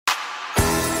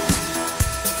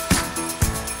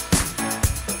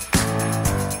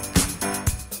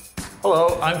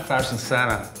Hello, I'm Fashion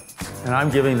Santa, and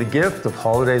I'm giving the gift of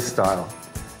holiday style.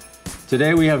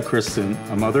 Today we have Kristin,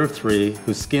 a mother of 3,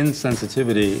 whose skin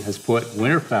sensitivity has put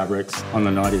winter fabrics on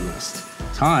the naughty list.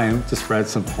 Time to spread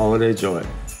some holiday joy.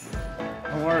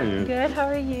 How are you? Good, how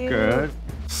are you? Good.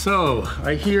 So,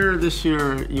 I hear this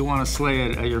year you want to slay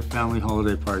it at your family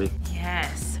holiday party.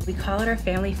 Yes, we call it our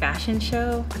family fashion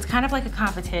show. It's kind of like a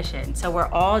competition. So we're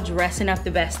all dressing up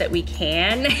the best that we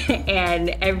can and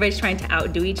everybody's trying to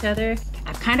outdo each other.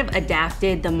 I've kind of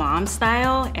adapted the mom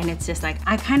style and it's just like,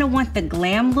 I kind of want the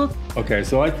glam look. Okay,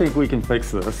 so I think we can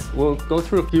fix this. We'll go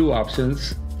through a few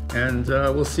options and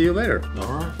we'll see you later.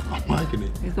 All right, I'm liking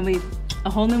it. It's gonna be a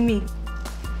whole new me.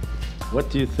 What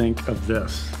do you think of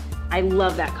this? I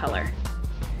love that color.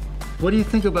 What do you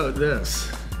think about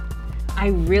this? I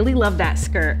really love that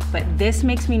skirt, but this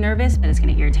makes me nervous and it's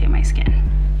gonna irritate my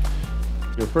skin.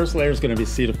 Your first layer is gonna be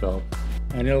Cetaphil,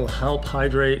 and it'll help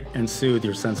hydrate and soothe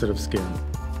your sensitive skin.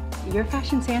 You're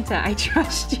Fashion Santa, I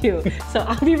trust you. So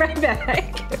I'll be right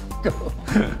back.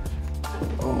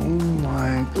 Oh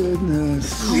my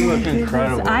goodness. You look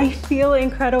incredible. I feel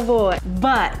incredible,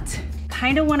 but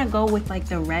kind of want to go with like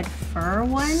the red fur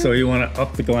one. So you want to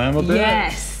up the glam a bit?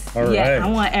 Yes. All right. Yeah, I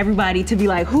want everybody to be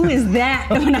like, who is that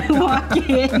when I walk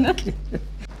in?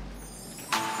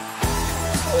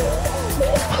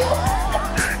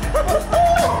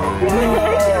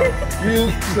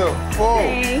 Beautiful.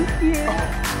 Thank you.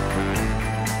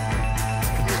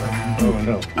 Oh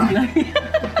no.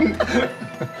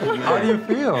 How do you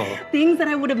feel? Things that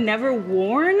I would have never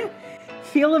worn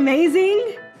feel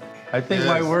amazing. I think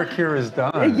my work here is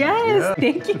done. Yes,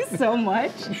 thank you so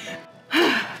much.